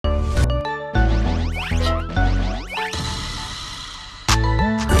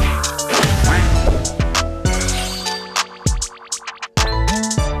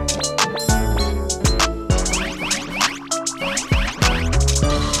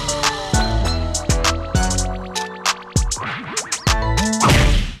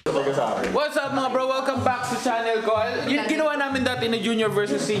channel ko. Yung ginawa namin dati na junior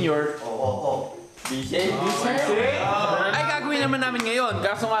versus senior. Ay gagawin naman namin ngayon,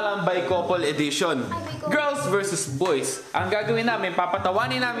 kaso nga lang by couple edition. Girls versus boys. Ang gagawin namin,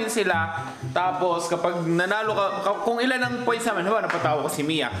 papatawanin namin sila. Tapos kapag nanalo ka, kung ilan ang points namin, hawa napatawa ko si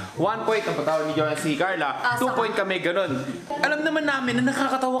Mia, 1 point napatawa ni Joanna si Carla, 2 point kami, ganun. Alam naman namin na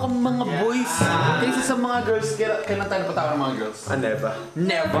nakakatawa kami mga boys kaysa sa mga girls. Kailan tayo napatawa ng mga girls? Never.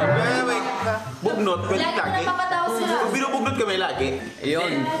 Never. Wait. Bugnot, pwede Lagi lagi. na napapatawa sila. Kung binubugnot kami lagi.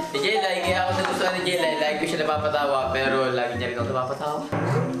 Ayun. Si Jay, lagi ako nagustuhan ni Jay, lagi ko siya napapatawa, pero lagi niya rin ako napapatawa.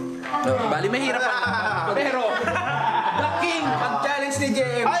 Bali mahirap pa. Pero the king pag-challenge ni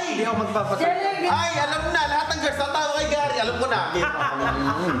JM. Ay! Hindi ako magpapatawa. Ay, alam mo na, lahat ng girls tatawa kay Gary. Alam ko na.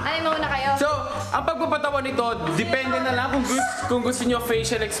 Ay, mauna kayo. So, ang pagpapatawa nito, depende na lang kung gusto nyo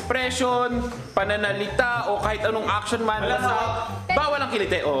facial expression, pananalita, o kahit anong action man. Bawal ang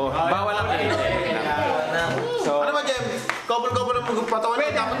kilite. Bawal ang kilite. So, Ano ba, Jem? Couple-couple ang magpapatawan.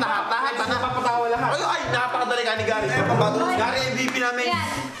 pwede. Dapat lahat. Napapatawa lahat. Ay, napakadali ka ni Gary. Gary, MVP namin.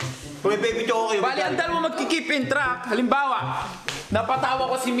 Yan. Kung may baby choco kayo. Bali, ang dalawa magkikip in track. Halimbawa,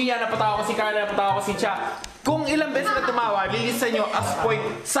 napatawa ko si Mia, napatawa ko si Carla, napatawa ko si Cha. Kung ilang beses na tumawa, lilisan nyo as point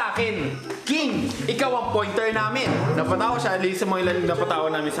sa akin. King, ikaw ang pointer namin. Napatawa siya, lilisan mo ilang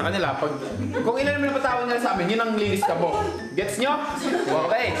napatawa namin sa kanila. Kung ilan naman napatawa nila sa amin, yun ang lilista mo. Gets nyo?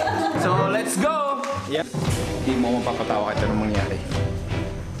 Okay. So, let's go! Yeah. Hindi mo mapapatawa kahit anong mangyari.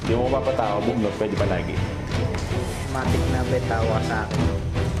 Hindi mo mapapatawa, bugnot, pwede pa lagi. Matik na betawa sa akin.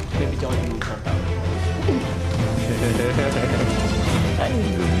 Baby, tsaka yung mapatawa. Ay,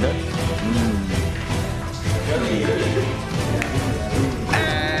 ganda.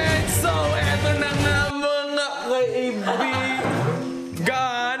 And so, eto na nga mga kaibigan.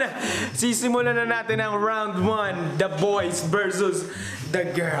 Sisimulan na natin ang round 1, the boys versus the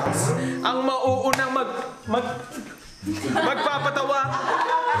girls. Ang mauunang magpapatawa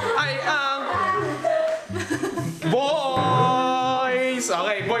ay ang boys.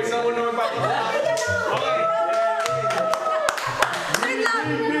 Okay, boys ang unang magpapatawa. Okay.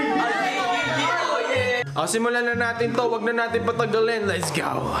 Simulan na natin to, wag na natin patagalin. Let's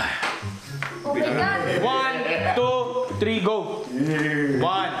go. Oh my God. 1, 2, 3, go. 1,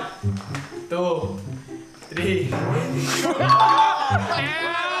 2, 3. 1,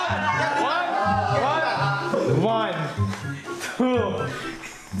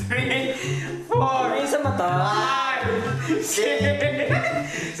 2, 3, 4. Sa mata. 5,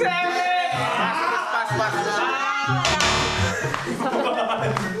 6, 7. Pass.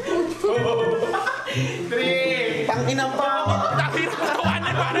 3. Tanginang pa. Dami na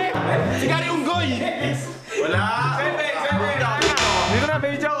kawanan, pare. Si Gary Unggoy. Wala. 7. Dito na,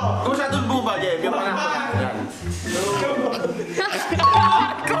 baby Choco. Kung sa doon bumba, Jem. Yung pangalan.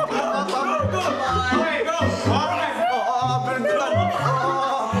 Okay, go. Alright.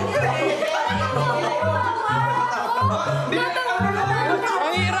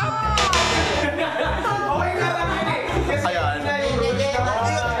 Ang hirap. Okay ka lang yun eh. Kasi Ayan. 1,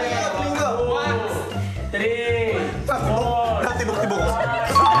 3, 4. Tibok-tibok.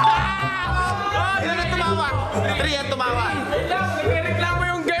 Ilan ang tumawa? 3 ang tumawa. Nagreklamo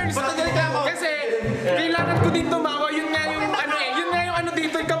yung girls. Ba't nagreklamo? Kasi kailangan ko din tumawa. Yun nga yung ano eh. Yun nga yung ano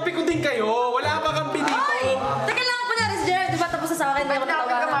dito. Kampi ko din kayo. Wala pa kampi dito. Teka lang ako na, Jared. Diba tapos na sa akin? May ako natawa.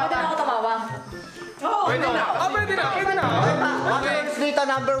 Pwede na ako tumawa. Pwede na. Pwede na. Okay. Dito,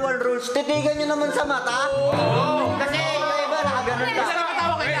 number 1 rules. Titigan nyo naman sa mata. Kasi yung iba nakaganon Isa ka. na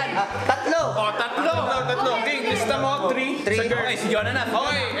katawa kayo yan. Tatlo. Tatlo. King, lista mo. 3. Sa girl. Ay, si Jonah na.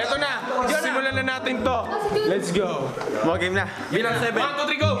 Okay, eto na. Simulan na natin to. Let's go. Mga game na. Bilang 7. 1, 2,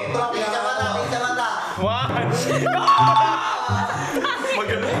 3, go. Sa mata. 1.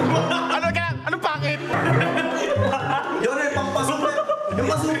 Ano ka? Anong pakit? Yun yung pampasuper. Yung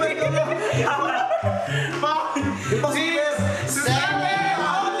pasuper ko na. Yung pasuper. 7. Hindi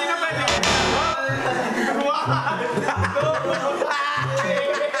na pwede. 1, 2,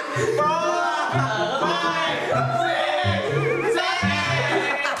 3, 4, 5, 6, 7.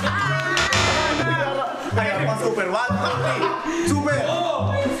 Kaya pasuper. 1, 2, 3. Super.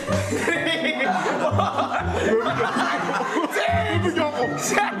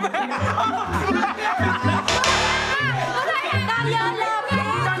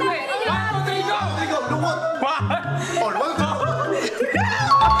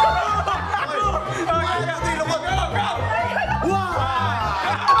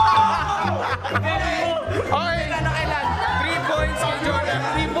 Okay, kailan? 3 points kay Jordan.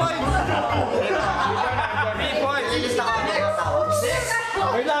 3 points. 3 points.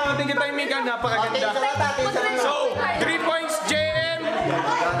 Wait lang, tingin tayo Mika, napakaganda. So, 3 points JM.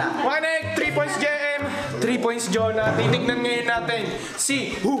 3 points JM. 3 points Aris Jonah. Titignan ngayon natin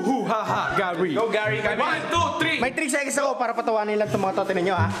si Hu Haha Gary. Go, Gary. 1, 2, 3. May 3 seconds ako para patawanin lang itong mga tote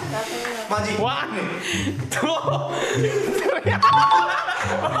ninyo, ha? Magic. 1, 2, 3.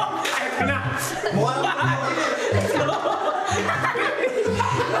 Eto na. Mukha naman.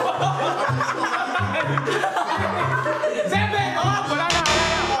 Seven! Oh, wala na,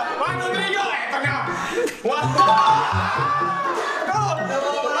 wala na. 1, 2, 3, go! Eto na. 1, 2,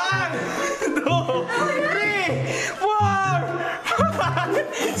 3, 4, 5,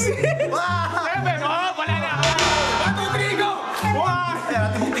 6, 7. Oh, wala na. 1, 2, 3, go! 1,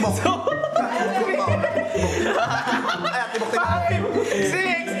 Ayan, tibok-tibok. 5,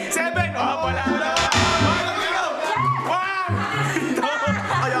 6, 7. Oh, wala na. 1, 2, 3, go! 1, 2, 3,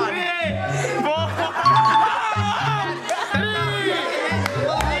 4, 3.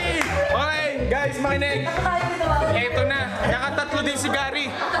 Okay, guys, makinig. Eto na, nakatatlo din si Gary.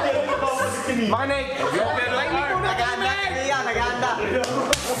 Makinig. Line muna, makinig. Nag-aanda.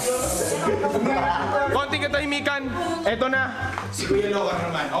 Konting katahimikan. Eto na. Si Kuya Lokar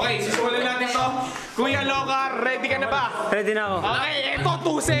naman. Okay, sisimulan natin to. Kuya Lokar, ready ka na ba? Ready na ako. Okay, eto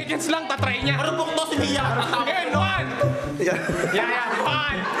 2 seconds lang, tatry niya. Ano pong to si Mia? Okay, 1. Yeah,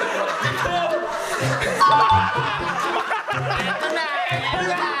 1. 2. Eto na, eto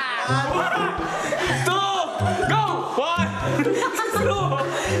na. 2. Go! 1. 2.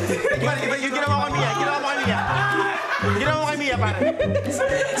 Yung ginawa ko kay Mia. Ginawa ko kay Mia, pare.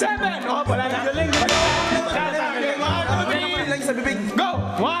 7. Oh, wala na. Galing. 1, 2, 3. Lang sa bibig. Go!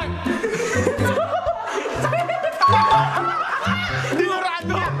 1!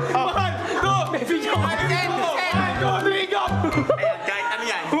 Dinurado! 1, 2! May video ka! 1, 2, 3, go! Ayan, kahit ano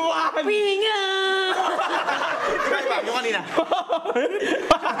yan. 1! Pinga! Yung kanina. 7!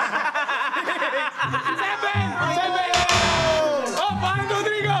 Oh, 1, 2,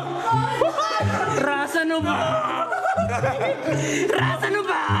 3, go! Rasa no ba? Rasa no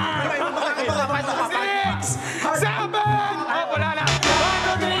ba? 6! 7! Oh, wala na!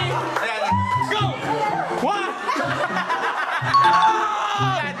 1, 2, 3! Go! 1!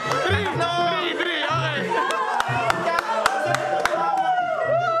 3, okay.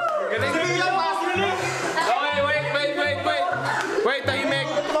 Okay, wait, tahimik.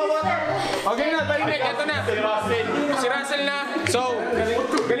 Okay na, tahimik, eto na. Si Russell na. So,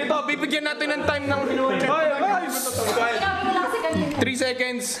 ganito, bibigyan natin ng time ng 3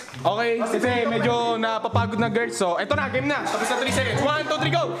 seconds. Okay, kasi medyo napapagod na girls. So, eto na, game na. Tapos na 3 seconds. 1, 2,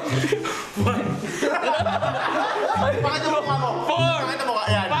 3, go! 1. Pakita mo mukha mo. 4. Pakita mo mukha.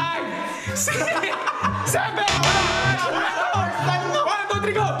 Ayan. 5, 6, 7, 1, 2,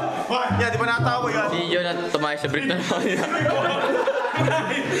 3, go! Yan, di ba natawa yan? Si Jonah tumayo sa brief na naman nila.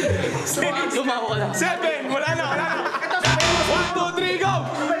 Gumawa ko lang. 7, wala na. 1, 2, 3, go!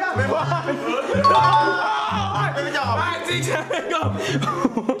 1, 5, 6, 7, go!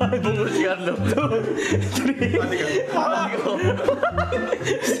 Bungol si Carlo. 7, wala.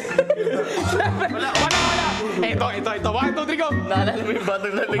 Ito. 1, 2, 3, go! Naalala mo yung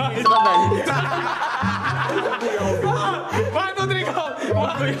batang nalagay sa kanal. 1, 2, 3, go! 5,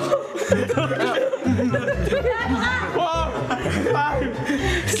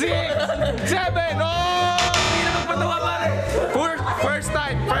 6, 7, oh! Hindi na magpatawa, pare! First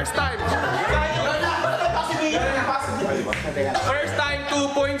time. First time,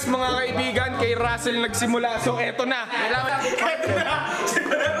 2 points mga kaibigan. Kay Russell nagsimula. So, eto na.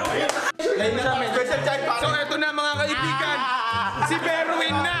 So, eto na mga kaibigan. Si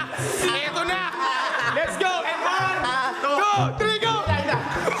Berwin na. Eto na. Let's go. And 1, 2, 3, go!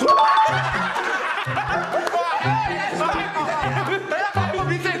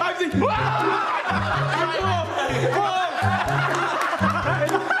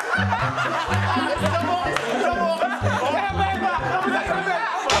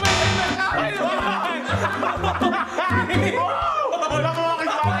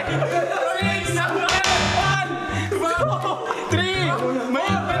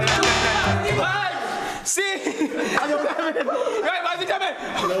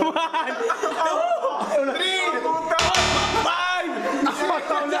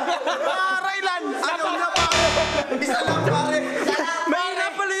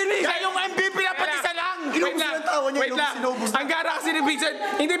 Wait lang. Ang gara kasi ni Vincent,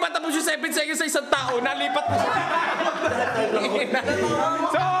 hindi pa tapos yung 7 seconds sa isang tao, nalipat mo siya.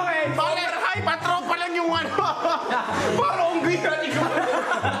 So, okay. Hi, patropa lang yung ano. Parang unggoy ka ni ko.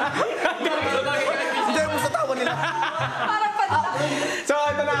 Hindi mo sa tawa nila. So,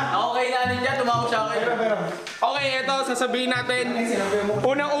 ito na. Okay na ano dyan, tumawa siya akin. Okay, ito, sasabihin natin.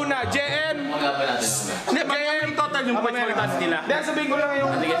 Unang-una, JM. Magawa natin. JM, total yung points nila. Dahil sabihin ko lang yung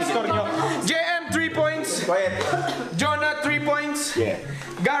score nyo. JM, 3 points. Quiet. Jonah, 3 points. Yeah.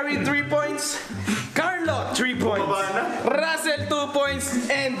 Gary, 3 points. Carlo, 3 points. Russell, 2 points.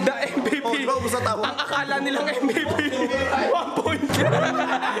 And the MVP, Oh, basta tawa. ang akala nilang MVP, 1 point.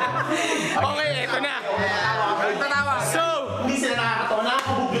 Okay, eto na. Tatawa. So, Hindi sila nakakatawa.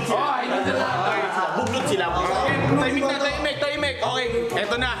 Nakakabuglot sila. Oh, hindi na lang. Buglot sila. tahimik. Okay,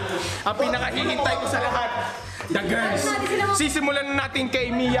 eto na. Ang pinakahihintay ko sa lahat. The girls. Sisimulan na natin kay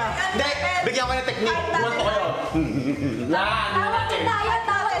Mia. Hindi, bigyan ko ng technique. Buwan ko kayo.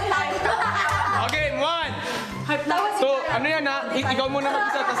 Okay, 1, Tawa si 2, ano yan ha? Ikaw muna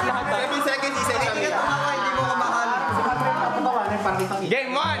mag-isa, tapos lahat ha? 7 seconds, isa lang. Hindi ka tumawa, hindi mo kamahal.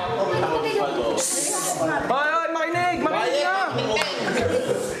 Game 1. Oy, makinig na.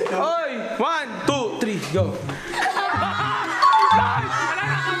 Oy, 1, 2, 3, go.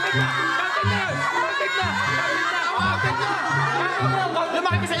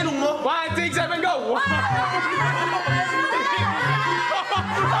 Lumaki ka sa ilong mo. 1, 6, 7, go.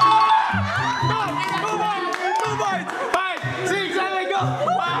 2 points. 5, 6, 7, go.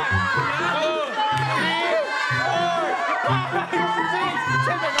 1, 2, 3, 4, 5, 6,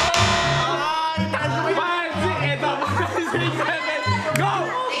 7,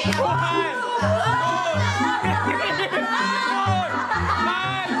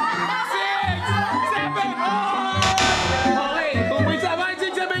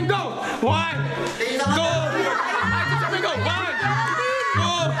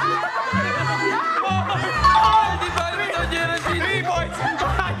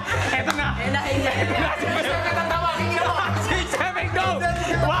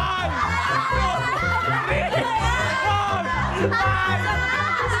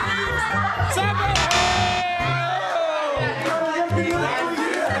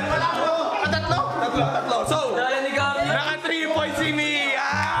 So, naka 3 points si Mia.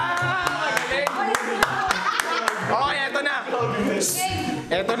 Okay, eto na.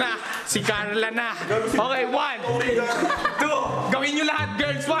 Eto na, si Carla na. Okay, 1, 2, gawin nyo lahat,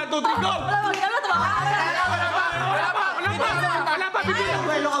 girls. 1, 2, 3, go! Wala pa, bibilang.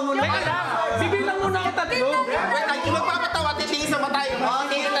 Teka lang, bibilang muna ako 3. Wait, yung magpapatawa, titingin sa mata yung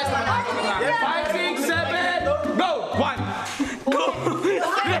tingin tayo sa mata. 5, 6, 7, go! 1, 2, 3,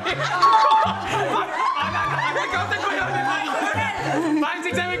 5,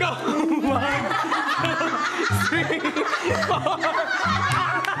 6, 7, go! 1, 2, 3, 4, 7!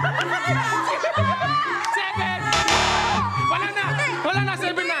 Wala na,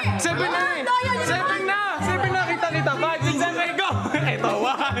 7 na! 7 na eh! 7 na! 7 na, kita! 5, 6, 7, go! Eto,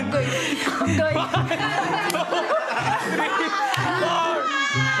 1, 2, 3, 4,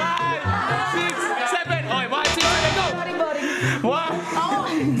 5, 6, 7! Okay, 1, 6, 7, go! 1,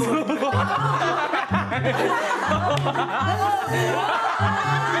 2,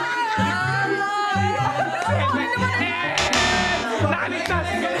 nakaligtas!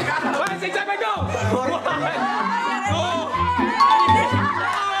 1, 6, 7, go! 1, 2,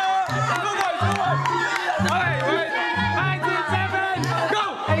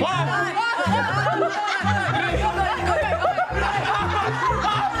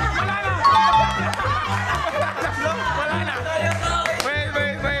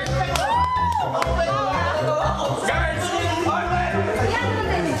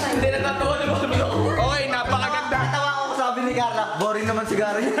 Boring naman si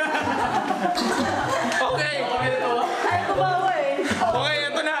Gary. Okay. Okay,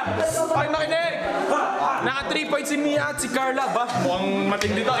 ito na. Ay, makinig. Naka 3 points si Mia at si Carla. Ba? Mukhang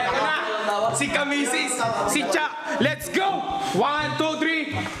matindi to. Ito na. Si Kamisis. Si Cha. Let's go. 1, 2,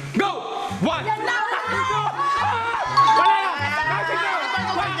 3. Go. 1. Wala na.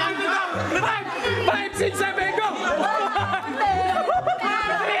 5, 6, 7, go.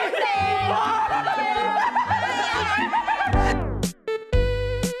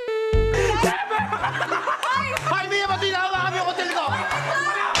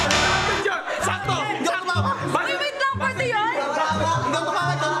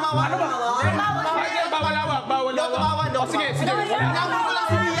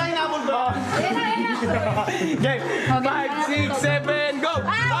 5, 6, 7, go!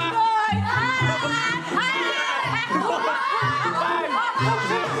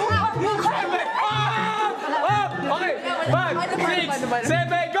 Okay, 5, 6,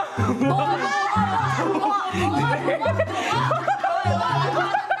 7, go!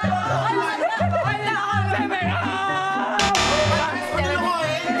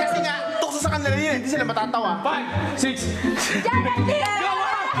 Kasi nga, tukso sa kanila yun, hindi sila matatawa. 5, 6, 7, go!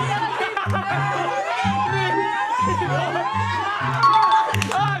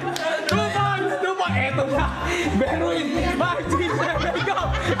 Eto na! Meron! 5, 6, 7, go!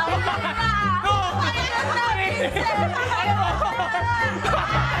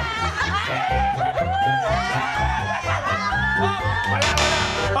 Wala.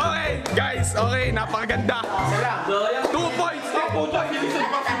 Okay, guys. Okay, napakaganda. 2 points. 2 points. 2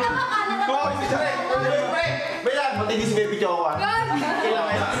 points. Wait lang, matindi si Baby Choco ah.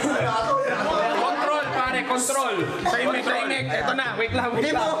 Control, pare. Control. Tahimik. Eto na. Wait lang.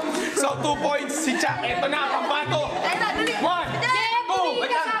 So, 2 points. Si Cha. Eto na. Pambato. 1, 2.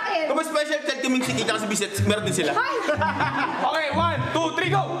 Wait lang. Kung may special child kaming si Kika kasi bisit, meron din sila. Okay, 1, 2, 3,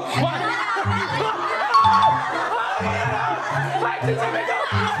 go! 1!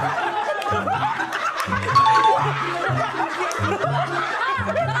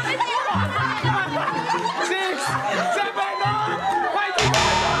 Six, seven, ang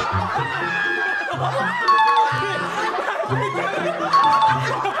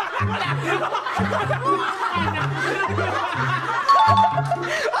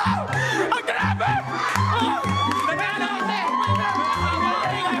grabe!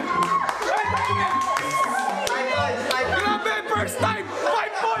 Grabe, first time!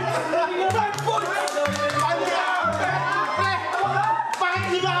 5 points! 5 points! Bakit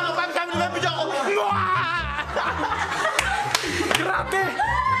hindi ba ako pang kami ni Baby Choco? Grabe!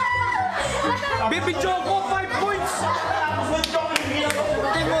 Baby Choco, 5 points!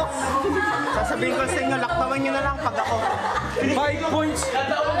 Sasabihin ko sa inyo, laktawan nyo na lang pag ako. 5 points!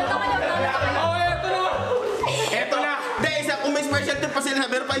 Oh, eto na! Eto na! Hindi, isa, kung may special tip pa sila,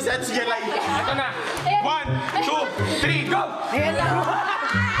 meron pa isa si Jelay. Eto na! 1, 2, 3, go!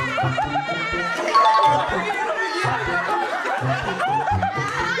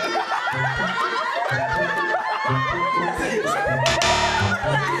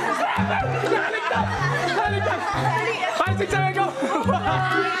 Naligtas! 5, 6, 7, go! 1,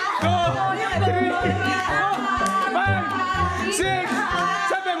 2, 3, 5, 6,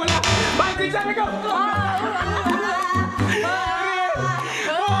 7, wala! 5, 6, 7, go!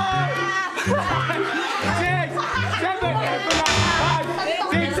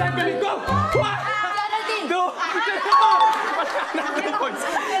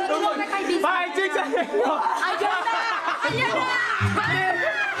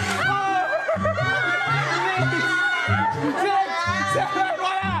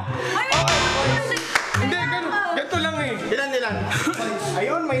 Ilan?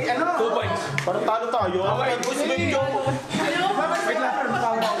 Ayun, may ano. 2 points. Parang talo tayo. Okay. Kung si Baby Choco. Wait lang.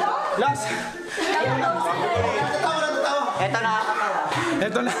 Last. Eto nakakatawa.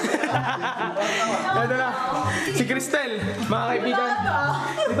 Ito na. Ito na. Si Cristel, mga kaibigan.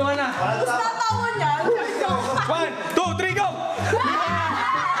 Dito ka na. Tatawa niya. 1, 2, 3, go!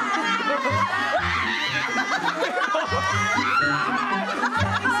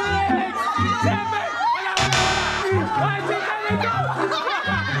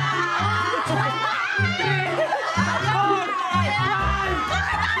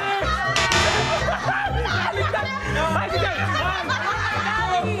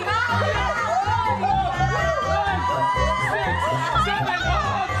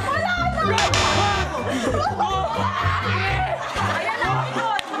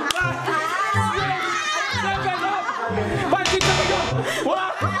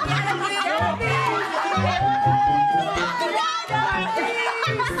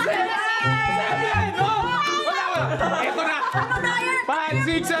 Ito na! 5,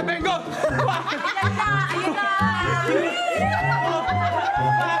 6, 7, go!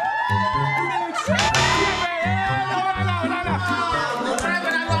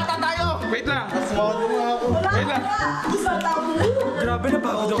 Wait lang! Wait lang! Grabe na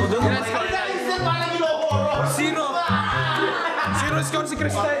pagod ako doon. Zero! Zero score si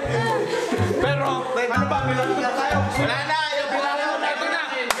Cristal. Pero, ano ba? Bilangin tayo. Wala na. Ito na.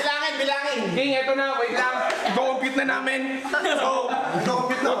 Bilangin. King, ito na. Wait lang. Go-compute na namin. So,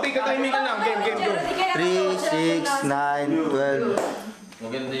 konting katahimikan lang. Game, go. 3, 6, 9,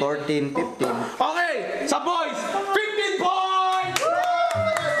 12, 14, 15. Okay, sa boys, 15 points!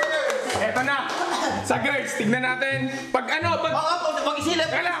 Eto na. Sa girls, tignan natin. Pag Mag-isilip.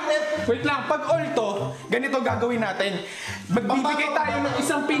 wait lang, pag alto, ganito gagawin natin. Magbibigay tayo ng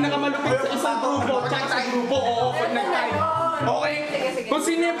isang pinakamalupit sa isang grupo, tsaka sa grupo, pag nag-time. Okay? Kung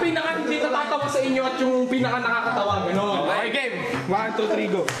sino yung pinaka hindi natatawa sa inyo at yung pinaka nakakatawa, gano'n. Okay, game. 1, 2,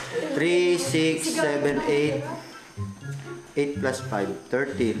 3, go. 3, 6, 7, 8. 8 plus 5,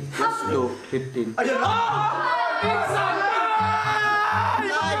 13. Plus 2, 15. Ayun! Pinsan!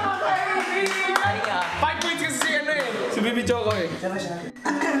 5 points kasi si ano eh. Si Bibi Choco eh.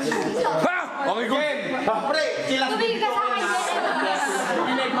 Ha! Okay, game. Pre, sila. Tumigil ka sa akin.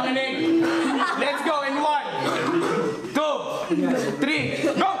 Makinig. Let's go in 1, 2,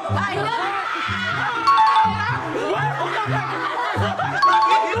 3, go! Ay,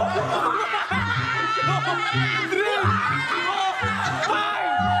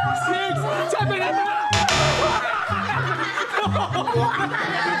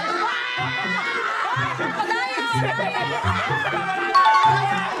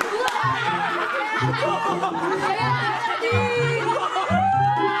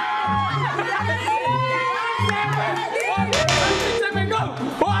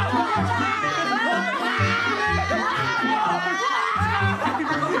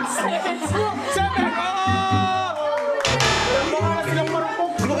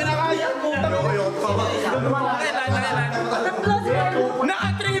 Naka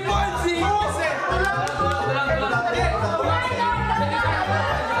 3 points si Jose!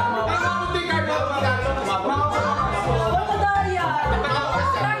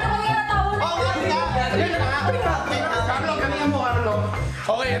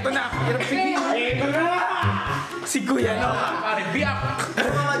 Okay, ito na. Ito na! Si Kuya, no? Pare, biyak!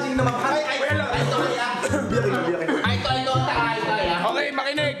 Okay,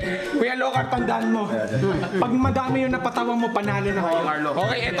 makinig! Kuya Lokar, tandaan mo. Pag madami yung napatawa mo, panalo na kayo.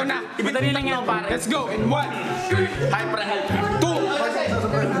 Okay, ito na. Ibitali lang yan, pare. Let's go. In 1, 2,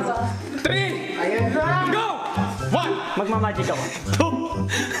 3, go! 1, Magmamagic ako.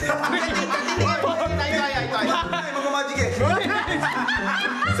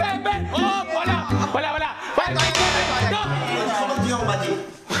 7, oh, wala! 5, 6, 7, go!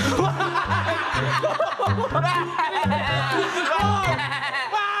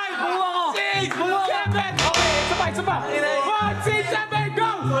 6, 7, okay, isa pa. 5, 6, 7, go!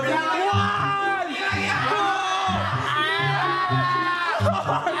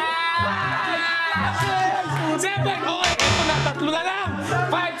 7, okay, ito na, tatlo na lang.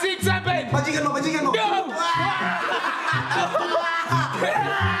 5, 6, 7. Majikan mo. Go!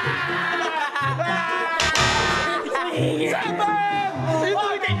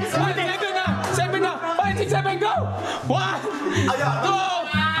 Seven na! 5, 6, 7, go! 1, 2,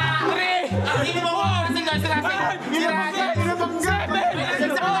 3, 4, 7,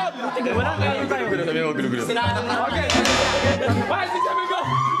 Wala kayo tayo. okay. 5, 6, 7, go!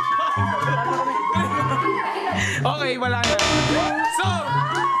 Okay, wala na. So,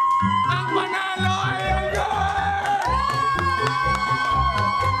 ang panalo ay ang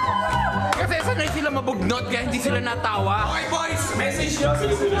kasi sanay sila mabugnot kaya hindi sila natawa. Okay boys, message nyo.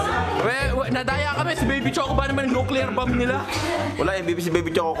 Nadaya kami, si Baby Choco ba naman nuclear bomb nila? Wala yung si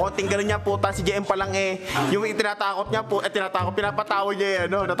Baby Choco. Konting ganun niya puta. Si JM pa lang eh. Yung tinatakot niya po. Pinapatawa niya eh.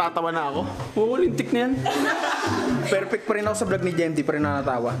 Ano, natatawa na ako. Oo, lintik na yan. Perfect pa rin ako sa vlog ni JM, di pa rin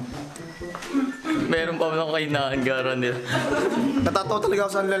nakatawa. Meron pa ako kayo na anggaran nila. Natatawa talaga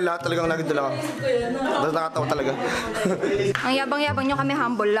ako sa kanila lahat. Talagang lagi talaga. Nakatawa talaga. Ang yabang-yabang nyo kami,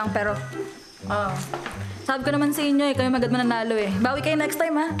 humble lang, pero... sabi ko naman sa inyo kayo magad mananalo eh. Bawi kayo next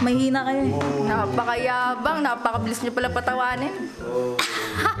time ha, may hina kayo eh. Napakayabang, napakabilis nyo pala patawanin.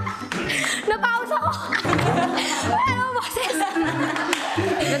 Napausa ko! Ano boses?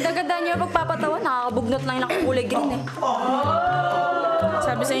 Ganda-ganda nyo pagpapatawa, nakakabugnot lang yung nakakulay green eh.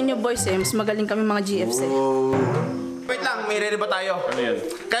 Sabi sa inyo boys eh, mas magaling kami mga GFs eh. Wait lang, may re ba tayo? Ano yan?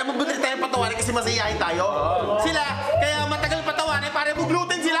 Kaya mabuti tayo patawanin kasi masayahin tayo. Sila, kaya matagal patawanin para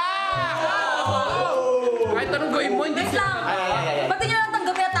buglutin sila! Kahit anong gawin mo, hindi Wait sila. lang! Ba't di nyo lang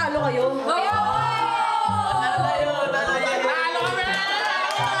tanggapin na talo kayo?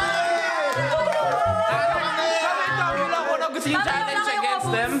 Gusto yung challenge against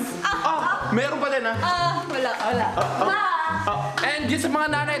them? Meron pa din Wala. And yung sa mga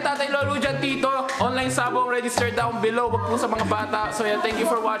nanay, tatay, lolo dyan, tito, online sabong registered down below. Wag po sa mga bata. So yeah, thank you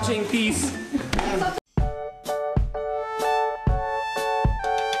for watching. Peace.